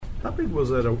How big was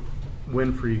that a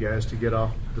win for you guys to get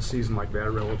off the season like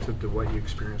that relative to what you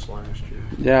experienced last year?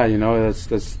 Yeah,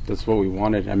 that's what we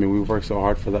wanted. I mean, we worked so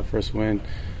hard for that first win.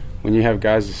 When you have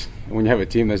a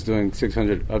team that's doing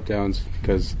 600 up downs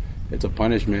because it's a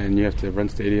punishment and you have to run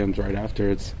stadiums right after,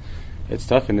 it's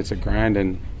tough and it's a grind,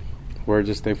 and we're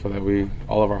just thankful that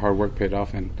all of our hard work paid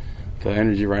off, and the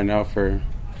energy right now for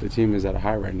the team is at a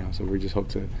high right now. So we just hope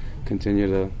to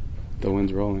continue the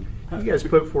wins rolling. You guys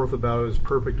put forth about as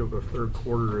perfect of a third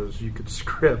quarter as you could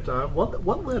script.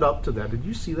 What led up to that? Did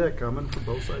you see that coming from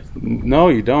both sides? No,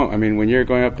 you don't. I mean, when you're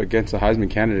going up against a Heisman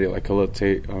candidate like Khalil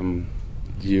Tate,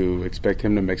 you expect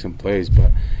him to make some plays,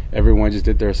 but everyone just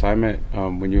did their assignment.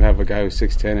 When you have a guy who's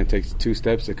 6'10" and takes 2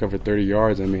 steps to cover 30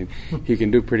 yards, I mean, he can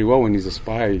do pretty well when he's a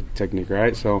spy technique,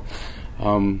 right? So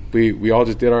we all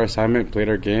just did our assignment, played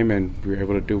our game, and we were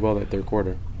able to do well that third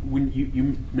quarter. When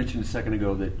you mentioned a second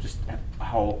ago that just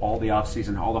how all the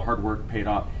offseason, all the hard work paid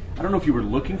off, I don't know if you were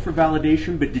looking for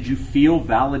validation, but did you feel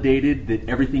validated that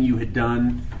everything you had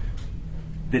done,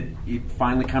 that it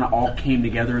finally kind of all came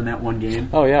together in that one game?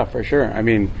 Oh, yeah, for sure. I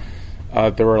mean,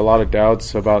 there were a lot of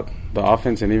doubts about the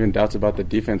offense and even doubts about the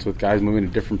defense with guys moving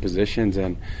to different positions.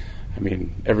 And, I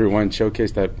mean, everyone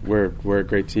showcased that we're a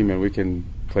great team and we can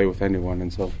play with anyone.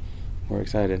 And so we're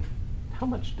excited. How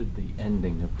much did the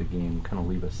ending of the game kind of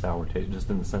leave a sour taste,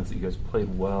 just in the sense that you guys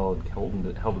played well and held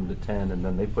them to 10, and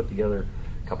then they put together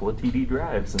a couple of TD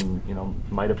drives and,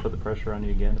 might have put the pressure on you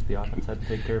again if the offense had to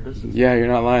take care of business? Yeah, you're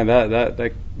not lying.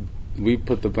 That we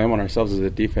put the blame on ourselves as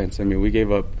a defense. I mean, we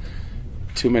gave up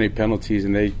too many penalties,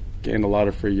 and they gained a lot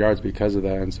of free yards because of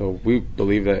that. And so we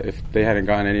believe that if they hadn't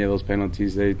gotten any of those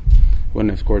penalties, they wouldn't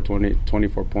have scored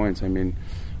 24 points. I mean,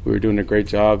 we were doing a great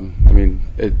job. I mean,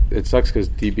 it sucks because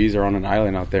DBs are on an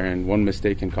island out there, and one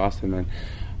mistake can cost them.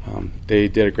 And they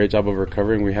did a great job of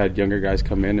recovering. We had younger guys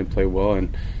come in and play well,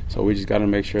 and so we just got to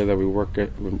make sure that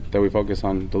we focus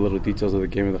on the little details of the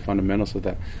game and the fundamentals, so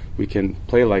that we can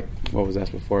play like what was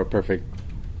asked before, a perfect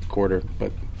quarter,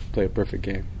 but play a perfect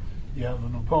game. You have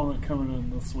an opponent coming in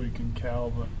this week in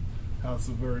Cal that has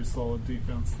a very solid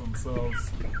defense themselves.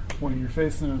 When you're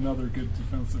facing another good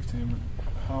defensive team,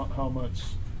 how much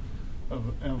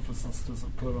of emphasis does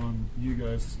it put on you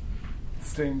guys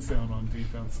staying sound on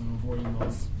defense and avoiding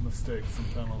those mistakes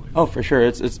and penalties? Oh, for sure.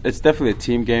 It's definitely a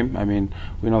team game. I mean,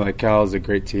 we know that Cal is a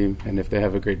great team, and if they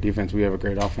have a great defense, we have a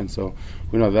great offense. So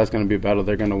we know that's going to be a battle.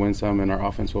 They're going to win some, and our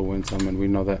offense will win some. And we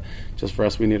know that just for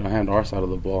us, we need to handle our side of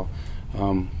the ball.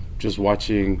 Just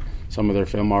watching some of their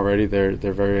film already, they're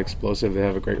very explosive. They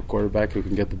have a great quarterback who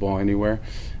can get the ball anywhere.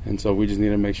 And so we just need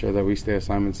to make sure that we stay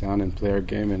assignment sound and play our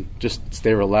game and just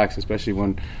stay relaxed, especially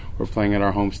when we're playing at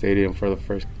our home stadium for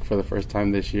the first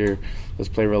time this year. Let's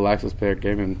play relaxed, let's play our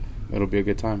game, and it'll be a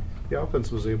good time. The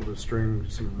offense was able to string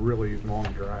some really long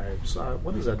drives.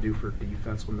 What does that do for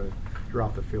defense when you're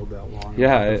off the field that long?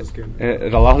 Yeah,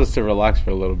 it allows us to relax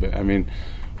for a little bit. I mean,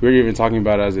 we were even talking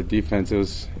about it as a defense. It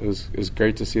was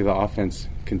great to see the offense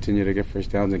continue to get first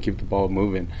downs and keep the ball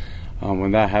moving.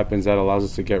 When that happens, that allows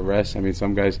us to get rest. I mean,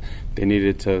 some guys, they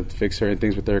needed to fix certain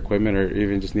things with their equipment or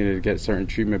even just needed to get certain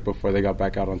treatment before they got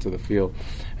back out onto the field.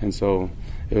 And so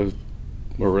we're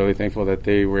really thankful that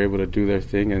they were able to do their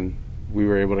thing and we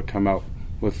were able to come out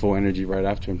with full energy right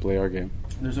after and play our game.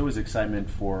 There's always excitement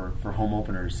for home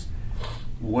openers.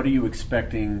 What are you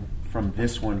expecting from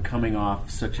this one, coming off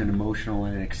such an emotional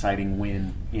and exciting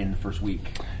win in the first week?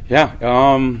 Yeah,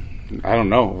 I don't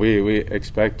know. We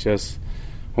expect just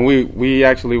when we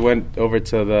actually went over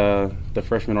to the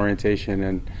freshman orientation,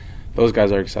 and those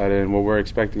guys are excited, and what we're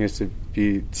expecting is to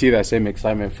see that same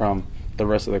excitement from the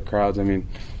rest of the crowds. I mean,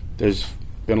 there's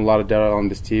been a lot of doubt on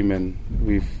this team, and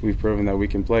we've proven that we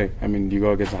can play. I mean, you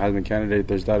go against a Heisman candidate,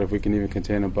 there's doubt if we can even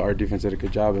contain them, but our defense did a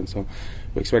good job, and so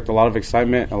we expect a lot of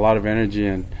excitement, a lot of energy,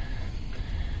 and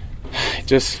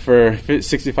just for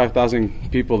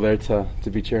 65,000 people there to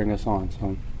be cheering us on.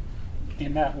 So,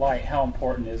 in that light, how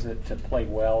important is it to play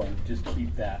well and just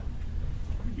keep that,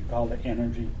 you call it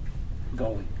energy,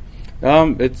 going?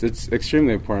 It's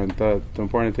extremely important. The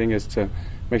important thing is to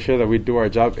make sure that we do our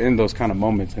job in those kind of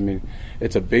moments. I mean,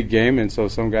 it's a big game, and so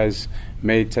some guys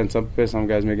may tense up a bit, some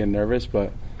guys may get nervous,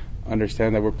 but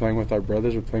understand that we're playing with our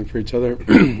brothers, we're playing for each other,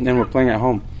 and we're playing at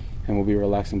home, and we'll be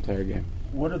relaxed and play our game.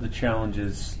 What are the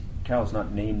challenges? Cal's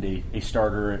not named a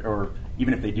starter, or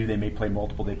even if they do, they may play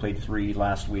multiple. They played 3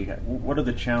 last week. What are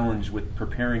the challenge with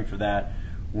preparing for that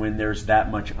when there's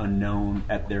that much unknown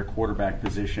at their quarterback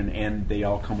position and they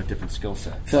all come with different skill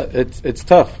sets? It's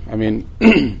tough. I mean,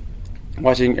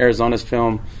 watching Arizona's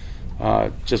film,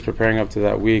 just preparing up to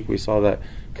that week, we saw that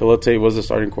Khalil Tate was the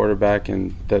starting quarterback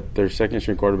and that their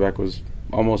second-string quarterback was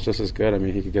almost just as good. I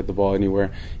mean, he could get the ball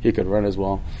anywhere. He could run as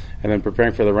well. And then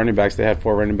preparing for the running backs, they had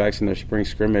 4 running backs in their spring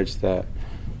scrimmage that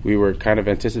we were kind of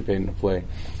anticipating to play.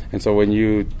 And so when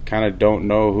you kind of don't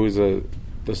know who's the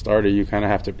starter, you kind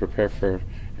of have to prepare for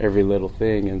every little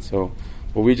thing. And so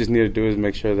what we just need to do is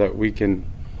make sure that we can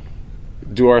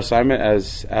do our assignment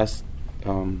as asked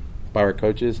by our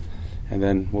coaches, and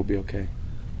then we'll be okay.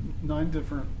 9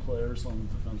 different players on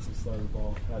the defensive side of the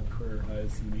ball had career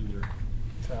highs in either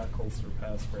tackles or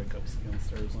pass breakups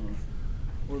against Arizona.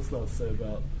 What does that say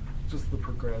about just the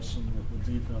progression that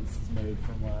the defense has made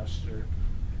from last year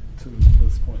to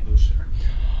this point this year?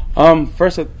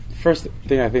 First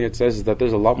thing I think it says is that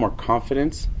there's a lot more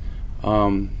confidence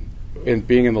in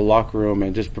being in the locker room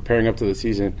and just preparing up to the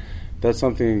season. That's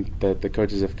something that the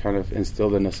coaches have kind of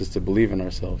instilled in us, is to believe in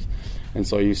ourselves. And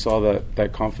so you saw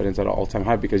that confidence at an all-time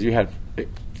high, because you had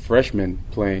freshmen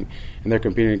playing, and they're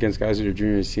competing against guys that are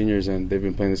juniors, seniors, and they've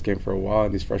been playing this game for a while,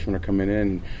 and these freshmen are coming in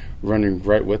and running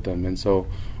right with them. And so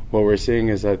what we're seeing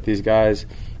is that these guys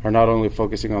are not only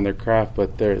focusing on their craft,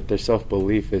 but their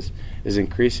self-belief is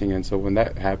increasing. And so when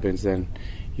that happens, then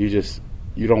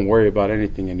you don't worry about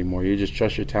anything anymore. You just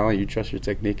trust your talent, you trust your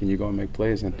technique, and you go and make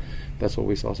plays, and that's what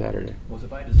we saw Saturday. Was it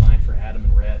by design for Adam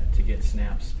and Rhett to get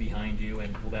snaps behind you,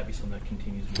 and will that be something that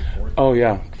continues to move forward? Oh,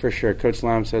 yeah, for sure. Coach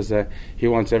Lamb says that he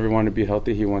wants everyone to be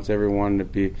healthy. He wants everyone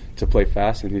to play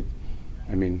fast, and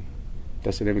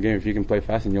that's the name of the game. If you can play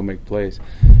fast, and you'll make plays.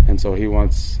 And so he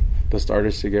wants the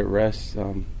starters to get rest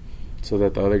so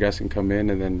that the other guys can come in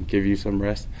and then give you some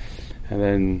rest. And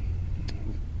then,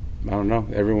 I don't know,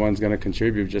 everyone's going to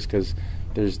contribute just because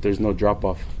there's no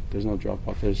drop-off. There's no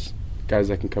drop-off. There's guys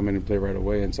that can come in and play right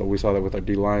away. And so we saw that with our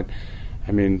D-line.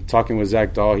 I mean, talking with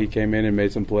Zach Dahl, he came in and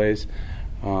made some plays.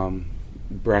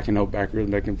 Brackenhope backwards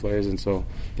making plays. And so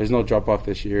there's no drop-off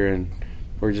this year, and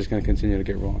we're just going to continue to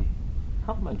get rolling.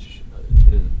 How much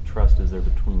trust is there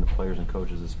between the players and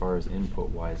coaches as far as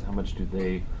input-wise? How much do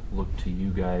they look to you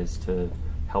guys to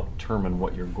help determine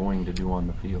what you're going to do on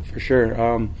the field? For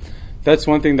sure. That's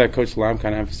one thing that Coach Lamb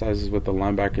kind of emphasizes with the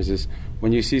linebackers is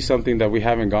when you see something that we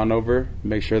haven't gone over,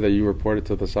 make sure that you report it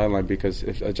to the sideline, because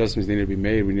if adjustments need to be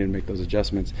made, we need to make those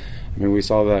adjustments. I mean, we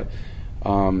saw that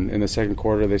in the second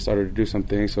quarter they started to do some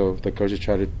things, so the coaches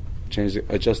tried to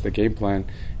adjust the game plan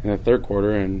in the third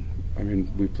quarter, and, I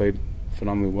mean, we played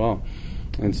phenomenally well.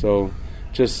 And so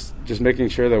just making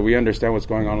sure that we understand what's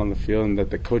going on the field and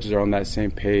that the coaches are on that same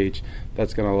page,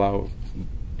 that's going to allow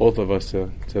both of us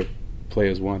to play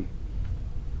as one.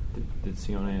 Did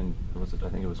Sione and I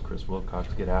think it was Chris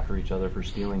Wilcox get after each other for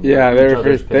stealing? Yeah,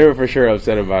 they were for sure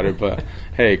upset about it. But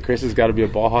hey, Chris has got to be a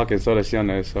ball hawk, and so does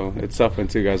Sione. So it's tough when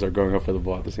two guys are going up for the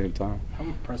ball at the same time. How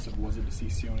impressive was it to see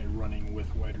Sione running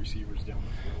with wide receivers down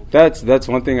the field? That's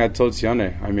one thing I told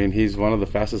Sione. I mean, he's one of the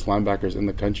fastest linebackers in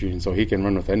the country, and so he can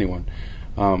run with anyone.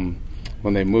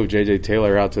 When they moved J.J.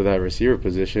 Taylor out to that receiver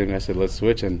position, I said, let's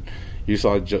switch, and you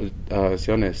saw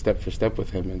Sione step for step with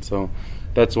him. And so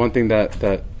that's one thing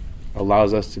that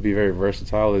allows us to be very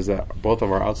versatile, is that both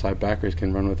of our outside backers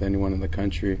can run with anyone in the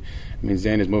country. I mean,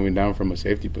 Zane is moving down from a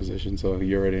safety position, so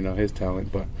you already know his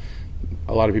talent. But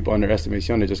a lot of people underestimate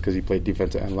Sione just because he played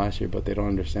defensive end last year, but they don't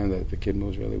understand that the kid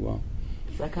moves really well.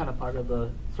 Is that kind of part of the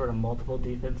sort of multiple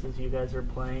defenses you guys are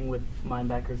playing, with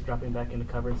linebackers dropping back into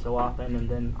coverage so often and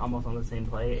then almost on the same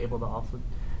play able to also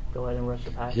go ahead and rush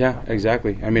the pass? Yeah,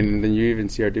 exactly. I mean, and then you even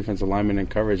see our defensive linemen in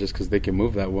coverage just because they can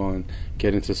move that well and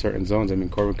get into certain zones. I mean,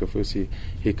 Corbin Kafusi,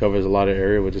 he covers a lot of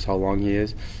area with just how long he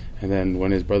is. And then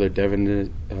when his brother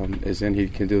Devin is in, he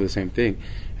can do the same thing.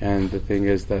 And the thing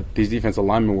is that these defensive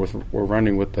linemen were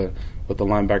running with the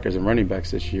linebackers and running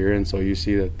backs this year, and so you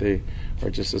see that they are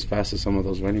just as fast as some of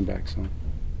those running backs. So.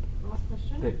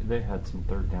 They had some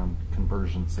third down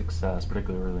conversion success,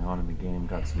 particularly early on in the game,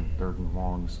 got some third and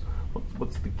longs.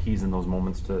 What's the keys in those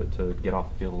moments to get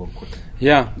off the field a little quicker?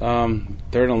 Yeah,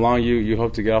 third and long, you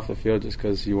hope to get off the field just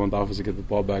because you want the offense to get the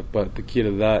ball back. But the key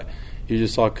to that, you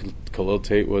just saw Khalil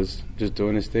Tate was just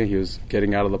doing his thing. He was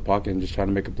getting out of the pocket and just trying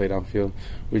to make a play downfield.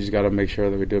 We just got to make sure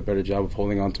that we do a better job of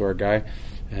holding on to our guy,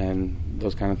 and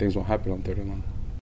those kind of things won't happen on third and long.